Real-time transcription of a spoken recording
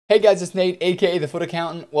Hey guys, it's Nate, aka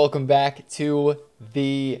TheFutAccountant. Welcome back to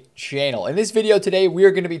the channel. In this video today, we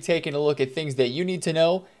are going to be taking a look at things that you need to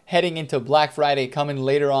know heading into Black Friday coming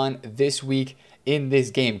later on this week in this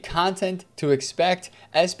game. Content to expect,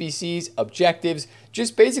 SBCs, objectives,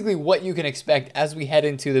 just basically what you can expect as we head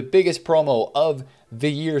into the biggest promo of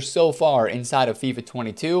the year so far inside of FIFA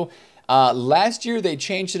 22. Last year, they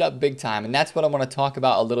changed it up big time, and that's what I want to talk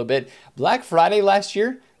about a little bit. Black Friday last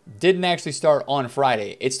year didn't actually start on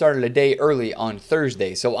Friday. It started a day early on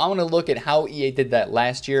Thursday. So I want to look at how EA did that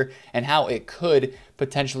last year and how it could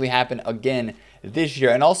potentially happen again this year.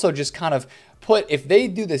 And also just kind of put, if they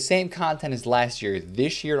do the same content as last year,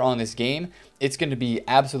 this year on this game, it's going to be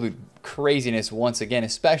absolute craziness once again,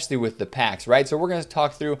 especially with the packs, right? So we're going to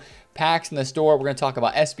talk through packs in the store. We're going to talk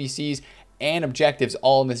about SBCs and objectives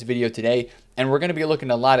all in this video today. And we're going to be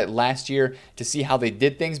looking a lot at last year to see how they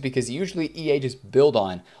did things, because usually EA just build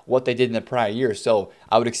on what they did in the prior year. So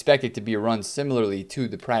I would expect it to be run similarly to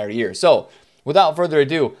the prior year. So without further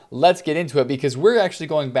ado, let's get into it, because we're actually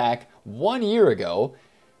going back 1 year ago,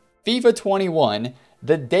 FIFA 21,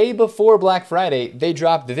 the day before Black Friday, they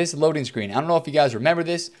dropped this loading screen. I don't know if you guys remember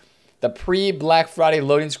this, the pre-Black Friday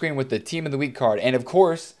loading screen with the Team of the Week card. And of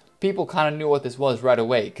course, people kind of knew what this was right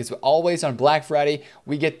away, because always on Black Friday,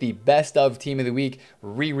 we get the best of Team of the Week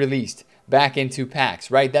re-released back into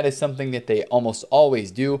packs, right? That is something that they almost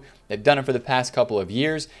always do. They've done it for the past couple of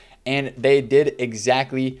years, and they did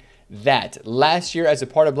exactly that. Last year, as a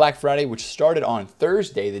part of Black Friday, which started on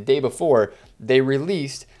Thursday, the day before, they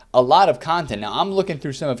released a lot of content. Now, I'm looking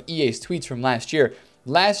through some of EA's tweets from last year.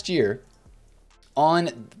 Last year,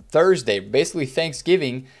 on Thursday, basically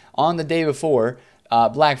Thanksgiving, on the day before,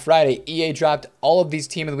 Black Friday, EA dropped all of these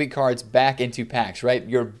Team of the Week cards back into packs, right?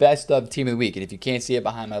 Your best of Team of the Week. And if you can't see it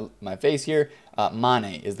behind my face here,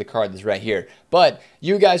 Mane is the card that's right here. But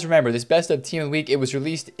you guys remember, this best of Team of the Week, it was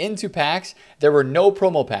released into packs. There were no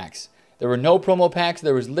promo packs. There were no promo packs.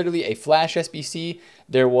 There was literally a Flash SBC.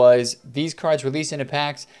 There was these cards released into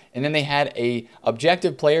packs. And then they had a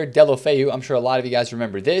objective player, Delofeu. I'm sure a lot of you guys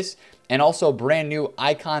remember this. And also brand new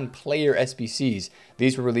icon player SBCs.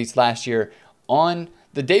 These were released last year on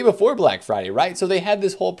the day before Black Friday, right? So they had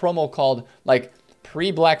this whole promo called like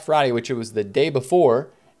pre-Black Friday, which it was the day before,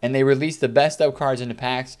 and they released the best of cards into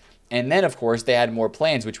packs. And then, of course, they had more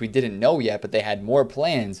plans, which we didn't know yet, but they had more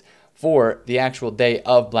plans for the actual day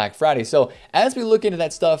of Black Friday. So as we look into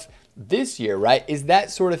that stuff this year, right, is that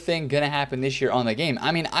sort of thing going to happen this year on the game?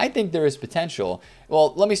 I mean, I think there is potential.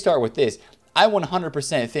 Well, let me start with this. I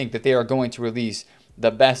 100% think that they are going to release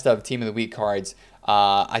the best of Team of the Week cards.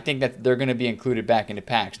 I think that they're going to be included back into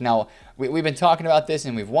packs. Now, we've been talking about this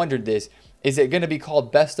and we've wondered this. Is it going to be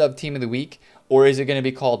called Best of Team of the Week, or is it going to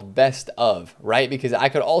be called Best of, right? Because I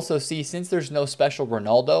could also see, since there's no special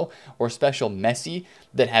Ronaldo or special Messi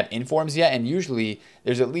that have informs yet, and usually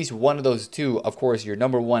there's at least one of those two, of course, your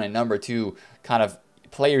number one and number two kind of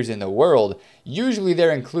players in the world, usually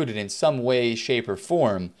they're included in some way, shape, or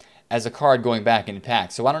form as a card going back in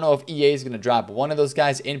packs. So I don't know if EA is going to drop one of those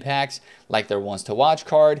guys in packs, like their Wants to Watch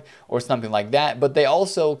card or something like that. But they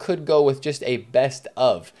also could go with just a best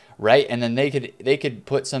of, right? And then they could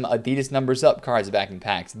put some Adidas numbers up cards back in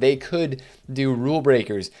packs. They could do rule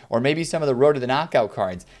breakers, or maybe some of the Road to the Knockout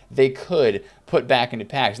cards they could put back into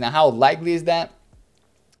packs. Now, how likely is that?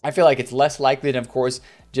 I feel like it's less likely than, of course,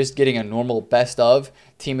 just getting a normal best of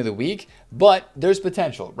Team of the Week, but there's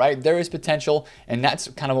potential, right? There is potential, and that's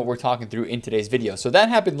kind of what we're talking through in today's video. So that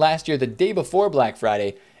happened last year, the day before Black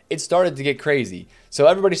Friday. It started to get crazy. So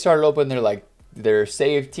everybody started opening their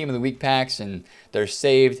saved Team of the Week packs and their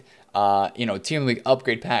saved, Team of the Week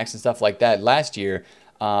upgrade packs and stuff like that last year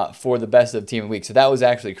for the best of Team of the Week. So that was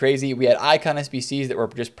actually crazy. We had icon SBCs that were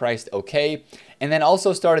just priced okay, and then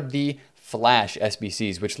also started the Flash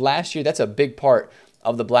SBCs, which last year, that's a big part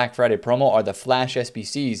of the Black Friday promo, are the Flash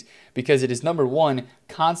SBCs, because it is, number one,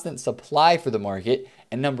 constant supply for the market,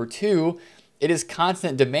 and number two, it is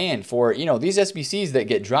constant demand for, these SBCs that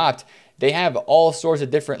get dropped. They have all sorts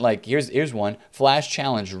of different, like, here's one, Flash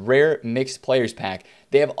Challenge, Rare Mixed Players Pack.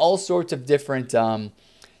 They have all sorts of different,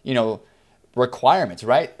 requirements,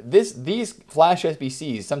 right? These Flash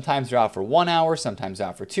SBCs, sometimes they're out for 1 hour, sometimes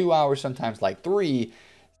out for 2 hours, sometimes like 3.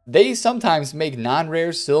 They sometimes make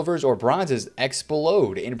non-rares, silvers, or bronzes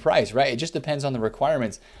explode in price, right? It just depends on the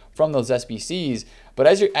requirements from those SBCs. But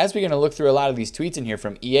as we're going to look through a lot of these tweets in here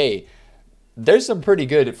from EA, there's some pretty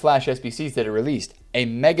good Flash SBCs that are released. A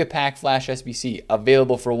Mega Pack Flash SBC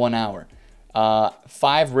available for 1 hour.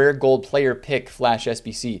 5 Rare Gold Player Pick Flash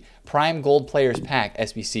SBC. Prime Gold Players Pack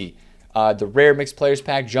SBC. The Rare Mixed Players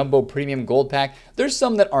Pack, Jumbo Premium Gold Pack. There's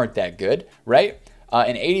some that aren't that good, right?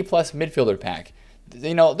 An 80 plus midfielder pack.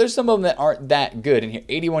 you know, there's some of them that aren't that good. And here,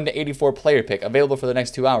 81 to 84 player pick available for the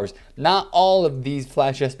next 2 hours. Not all of these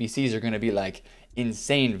Flash SBCs are going to be like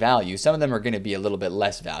insane value. Some of them are going to be a little bit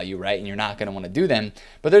less value, right? And you're not going to want to do them.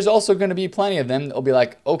 But there's also going to be plenty of them that will be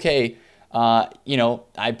like, okay, you know,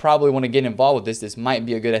 I probably want to get involved with this. This might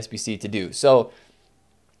be a good SBC to do. So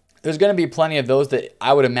there's going to be plenty of those that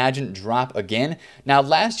I would imagine drop again. Now,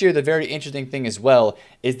 last year, the very interesting thing as well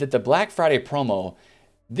is that the Black Friday promo,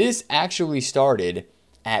 this actually started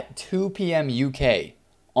at 2 p.m. UK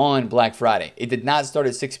on Black Friday. It did not start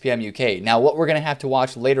at 6 p.m. UK. Now, what we're going to have to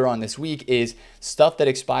watch later on this week is stuff that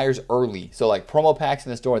expires early. So like promo packs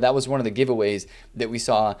in the store, that was one of the giveaways that we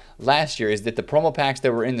saw last year, is that the promo packs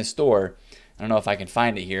that were in the store, I don't know if I can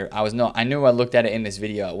find it here. I knew I looked at it in this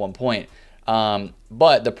video at one point.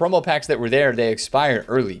 But the promo packs that were there, they expired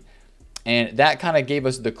early. And that kind of gave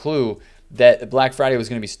us the clue that Black Friday was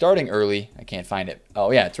going to be starting early. I can't find it.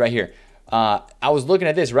 Oh yeah, it's right here. I was looking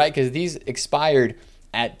at this, right? Because these expired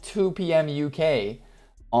at 2 p.m. UK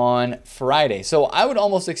on Friday. So I would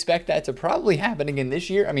almost expect that to probably happen again this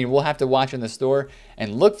year. I mean, we'll have to watch in the store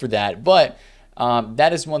and look for that. But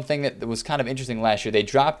that is one thing that was kind of interesting last year. They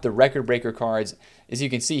dropped the record breaker cards. As you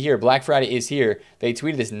can see here, Black Friday is here. They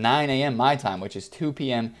tweeted this 9 a.m. my time, which is 2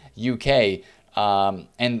 p.m. UK.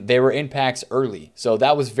 And they were in packs early. So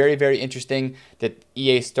that was very, very interesting that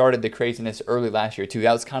EA started the craziness early last year too.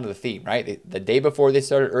 That was kind of the theme, right? The day before they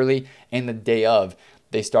started early and the day of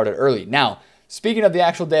they started early. Now, speaking of the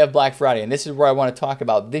actual day of Black Friday, and this is where I want to talk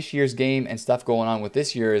about this year's game and stuff going on with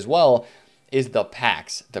this year as well, is the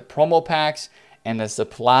packs, the promo packs, and the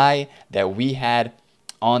supply that we had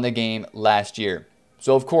on the game last year.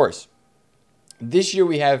 So of course, this year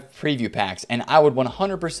we have preview packs, and I would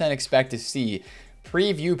 100% expect to see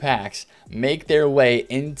preview packs make their way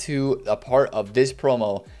into a part of this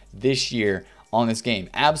promo this year on this game.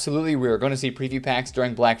 Absolutely, we are going to see preview packs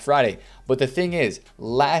during Black Friday. But the thing is,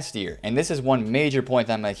 last year, and this is one major point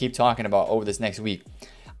that I'm going to keep talking about over this next week,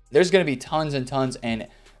 there's going to be tons and tons and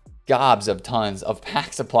gobs of tons of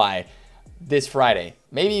pack supply this Friday,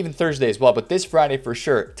 maybe even Thursday as well, but this Friday for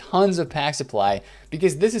sure, tons of pack supply,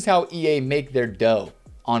 because this is how EA make their dough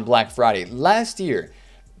on Black Friday. Last year,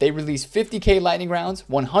 they released 50K lightning rounds,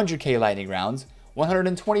 100K lightning rounds,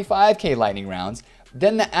 125K lightning rounds.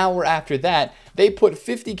 Then the hour after that, they put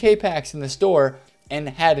 50K packs in the store and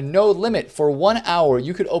had no limit. For 1 hour,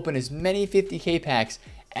 you could open as many 50K packs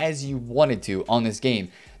as you wanted to on this game.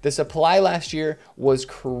 The supply last year was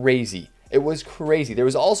crazy. It was crazy. There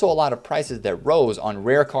was also a lot of prices that rose on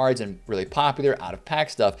rare cards and really popular out of pack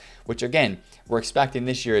stuff, which again, we're expecting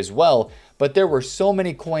this year as well. But there were so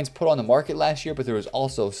many coins put on the market last year, but there was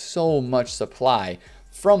also so much supply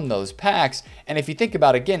from those packs. And if you think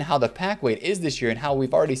about again how the pack weight is this year and how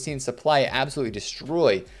we've already seen supply absolutely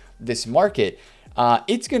destroy this market,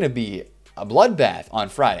 it's going to be a bloodbath on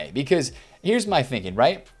Friday, because here's my thinking,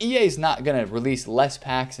 right? EA is not going to release less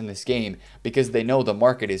packs in this game because they know the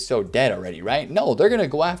market is so dead already, right? No, they're going to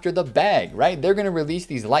go after the bag, right? They're going to release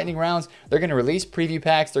these lightning rounds. They're going to release preview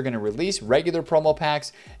packs. They're going to release regular promo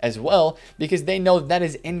packs as well, because they know that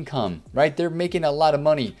is income, right? They're making a lot of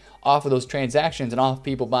money off of those transactions and off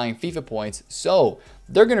people buying FIFA points. So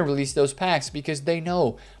they're going to release those packs because they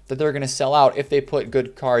know that they're going to sell out if they put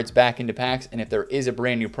good cards back into packs. And if there is a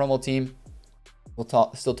brand new promo team,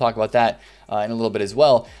 we'll still talk about that in a little bit as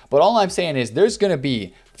well. But all I'm saying is there's going to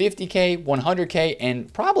be 50K, 100K,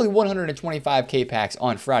 and probably 125K packs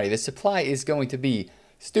on Friday. The supply is going to be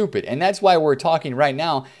stupid. And that's why we're talking right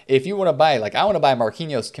now. If you want to buy, like I want to buy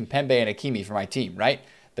Marquinhos, Kimpembe, and Hakimi for my team, right?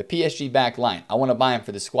 The PSG back line. I want to buy him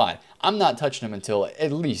for the squad. I'm not touching him until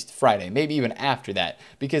at least Friday, maybe even after that,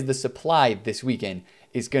 because the supply this weekend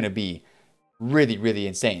is going to be really, really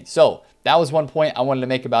insane. So that was one point I wanted to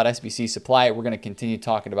make about SBC supply. We're going to continue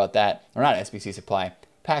talking about that, or not SBC supply,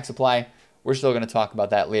 pack supply. We're still going to talk about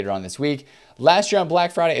that later on this week. Last year on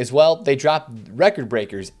Black Friday as well, they dropped record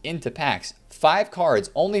breakers into packs. 5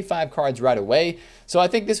 cards, only 5 cards right away. So I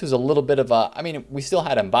think this was a little bit of a, I mean, we still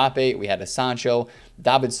had Mbappe, we had a Sancho,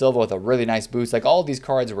 David Silva with a really nice boost. Like all of these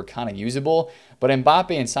cards were kind of usable, but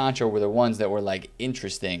Mbappe and Sancho were the ones that were like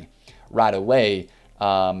interesting right away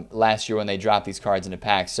last year when they dropped these cards into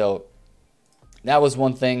packs. So that was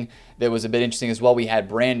one thing that was a bit interesting as well. We had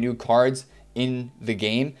brand new cards in the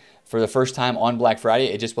game for the first time on Black Friday.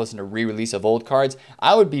 It just wasn't a re-release of old cards.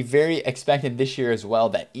 I would be very expectant this year as well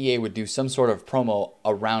that EA would do some sort of promo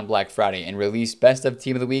around Black Friday and release best of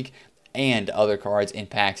team of the week and other cards in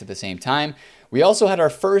packs at the same time. We also had our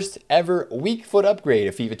first ever weak foot upgrade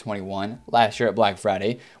of FIFA 21 last year at Black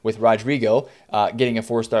Friday with Rodrigo getting a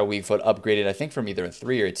 4-star weak foot upgraded, I think from either a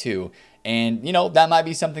 3 or a 2. And, you know, that might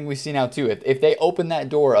be something we see now too. If they open that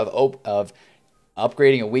door of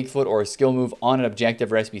upgrading a weak foot or a skill move on an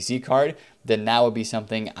objective or SBC card, then that would be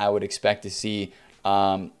something I would expect to see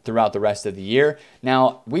throughout the rest of the year.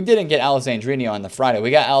 Now, we didn't get Alessandrini on the Friday.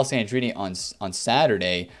 We got Alessandrini on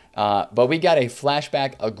Saturday, but we got a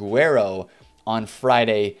flashback Aguero on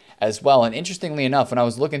Friday as well. And interestingly enough, when I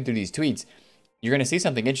was looking through these tweets, you're going to see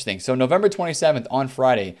something interesting. So November 27th on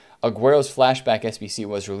Friday, Aguero's flashback SBC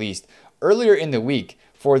was released. Earlier in the week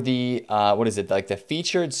for the, like the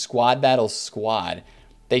featured squad battles squad,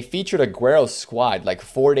 they featured Aguero's squad like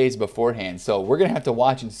 4 days beforehand. So we're going to have to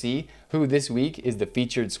watch and see who this week is the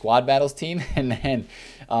featured squad battles team. And then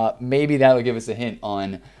maybe that will give us a hint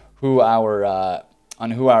on who our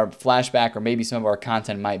flashback or maybe some of our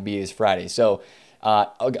content might be this Friday. So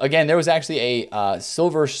again, there was actually a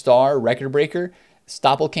silver star record breaker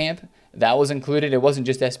Stoppelkamp that was included. It wasn't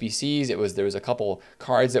just SBCs. There was a couple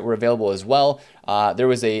cards that were available as well. There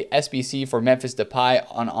was a SBC for Memphis Depay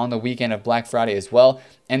on the weekend of Black Friday as well.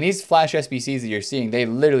 And these flash SBCs that you're seeing, they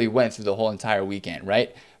literally went through the whole entire weekend,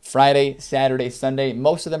 right? Friday, Saturday, Sunday.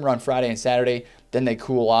 Most of them are on Friday and Saturday. Then they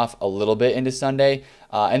cool off a little bit into Sunday.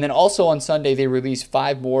 And then also on Sunday, they released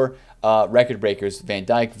 5 more record breakers: Van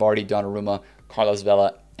Dijk, Vardy, Donnarumma, Carlos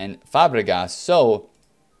Vela, and Fabregas. So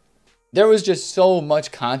there was just so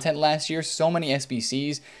much content last year, so many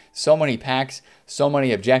SBCs, so many packs, so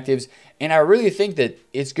many objectives. And I really think that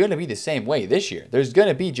it's going to be the same way this year. There's going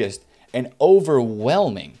to be just an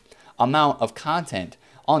overwhelming amount of content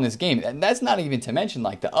on this game. And that's not even to mention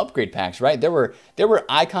like the upgrade packs, right? There were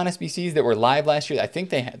icon SBCs that were live last year. I think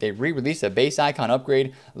they re-released a base icon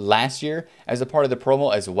upgrade last year as a part of the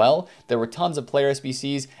promo as well. There were tons of player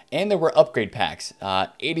SBCs and there were upgrade packs,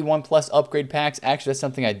 81 plus upgrade packs. Actually, that's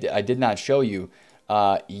something I did not show you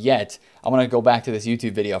yet. I want to go back to this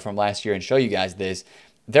YouTube video from last year and show you guys this.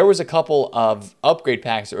 There was a couple of upgrade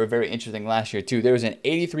packs that were very interesting last year too. There was an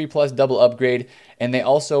 83 plus double upgrade, and they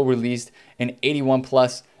also released an 81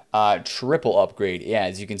 plus triple upgrade. Yeah,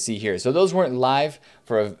 as you can see here. So those weren't live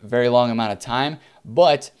for a very long amount of time,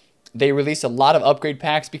 but they released a lot of upgrade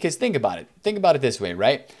packs because think about it. Think about it this way,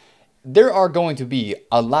 right? There are going to be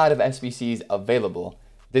a lot of SBCs available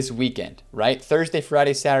this weekend, right? Thursday,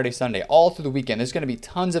 Friday, Saturday, Sunday, all through the weekend. There's going to be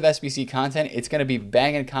tons of SBC content. It's going to be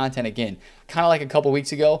banging content again, kind of like a couple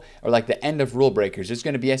weeks ago or like the end of Rule Breakers. There's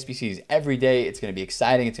going to be SBCs every day. It's going to be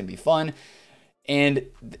exciting. It's going to be fun. And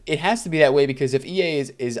it has to be that way because if EA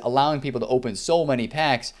is allowing people to open so many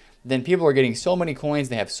packs, then people are getting so many coins,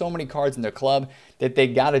 they have so many cards in their club that they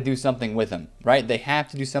got to do something with them, right? They have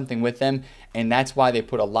to do something with them, and that's why they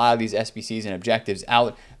put a lot of these SBCs and objectives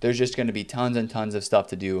out. There's just going to be tons and tons of stuff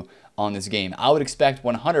to do on this game. I would expect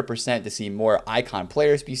 100% to see more icon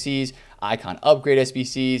player SBCs, icon upgrade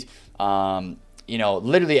SBCs, you know,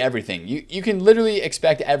 literally everything. You can literally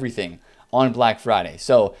expect everything on Black Friday.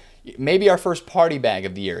 So maybe our first party bag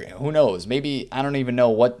of the year. Who knows? Maybe, I don't even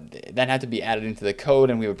know what, that had to be added into the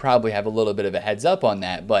code, and we would probably have a little bit of a heads up on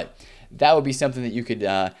that. But that would be something that you could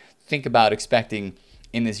think about expecting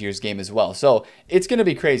in this year's game as well. So it's going to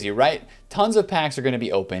be crazy, right? Tons of packs are going to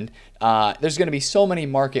be opened. There's going to be so many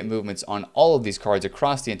market movements on all of these cards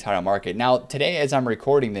across the entire market. Now, today, as I'm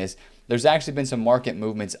recording this, there's actually been some market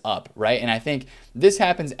movements up, right? And I think this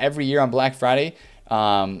happens every year on Black Friday.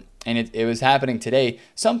 And it was happening today.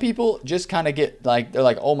 Some people just kind of get like, they're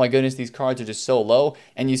like, oh my goodness, these cards are just so low.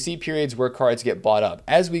 And you see periods where cards get bought up.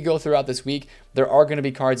 As we go throughout this week, there are going to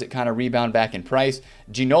be cards that kind of rebound back in price.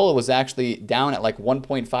 Ginola was actually down at like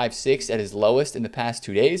 1.56 at his lowest in the past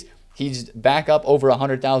 2 days. He's back up over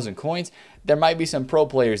 100,000 coins. There might be some pro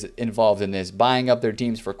players involved in this, buying up their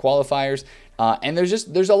teams for qualifiers. And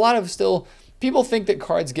there's a lot of still, people think that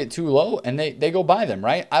cards get too low and they go buy them,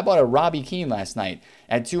 right? I bought a Robbie Keane last night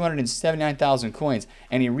at 279,000 coins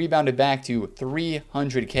and he rebounded back to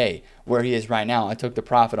 300K where he is right now. I took the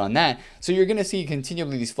profit on that. So you're going to see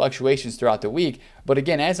continually these fluctuations throughout the week. But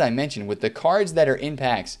again, as I mentioned, with the cards that are in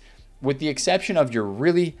packs, with the exception of your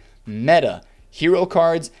really meta hero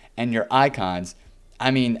cards and your icons,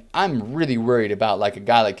 I mean, I'm really worried about like a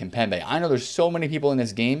guy like Kimpembe. I know there's so many people in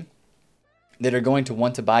this game that are going to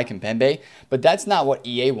want to buy Kimpembe, but that's not what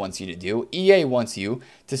EA wants you to do. EA wants you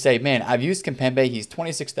to say, man, I've used Kimpembe, he's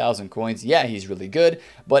 26,000 coins, yeah, he's really good,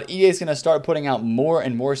 but EA is going to start putting out more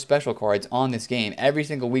and more special cards on this game every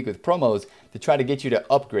single week with promos to try to get you to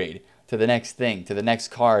upgrade, to the next thing, to the next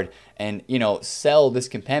card, and, you know, sell this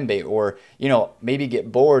Kimpembe, or, you know, maybe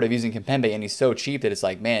get bored of using Kimpembe and he's so cheap that it's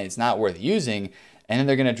like, man, it's not worth using. And then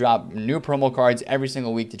they're going to drop new promo cards every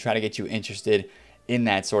single week to try to get you interested in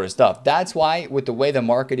that sort of stuff. That's why, with the way the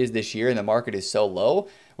market is this year and the market is so low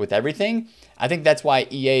with everything, I think that's why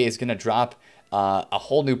EA is going to drop a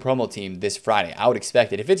whole new promo team this Friday. I would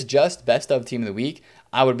expect it. If it's just best of team of the week,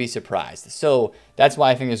 I would be surprised. So that's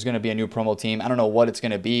why I think there's going to be a new promo team. I don't know what it's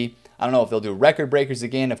going to be. I don't know if they'll do record breakers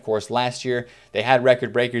again. Of course, last year they had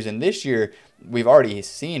record breakers, and this year we've already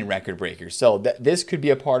seen record breakers. So this could be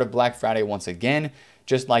a part of Black Friday once again,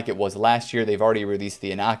 just like it was last year. They've already released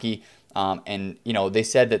the Inaki. And, you know, they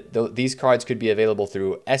said that these cards could be available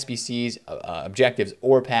through SBCs, objectives,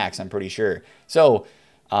 or packs, I'm pretty sure. So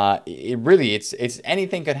it's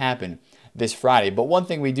anything could happen this Friday. But one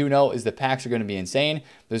thing we do know is the packs are going to be insane.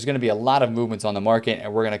 There's going to be a lot of movements on the market,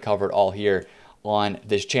 and we're going to cover it all here on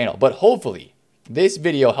this channel. But hopefully this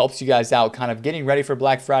video helps you guys out kind of getting ready for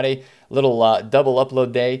Black Friday, little double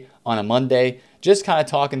upload day on a Monday, just kind of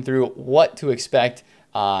talking through what to expect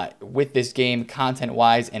with this game content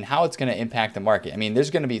wise and how it's going to impact the market. I mean, there's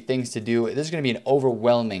going to be things to do. There's going to be an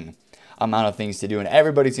overwhelming amount of things to do, and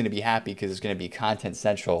everybody's going to be happy because it's going to be content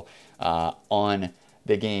central on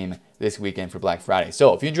the game this weekend for Black Friday.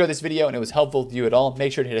 So if you enjoyed this video and it was helpful to you at all,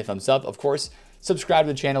 make sure to hit a thumbs up. Of course, subscribe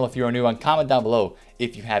to the channel if you are new, and comment down below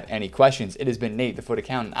if you have any questions. It has been Nate, the Foot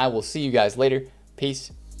Accountant. I will see you guys later.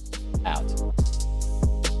 Peace out.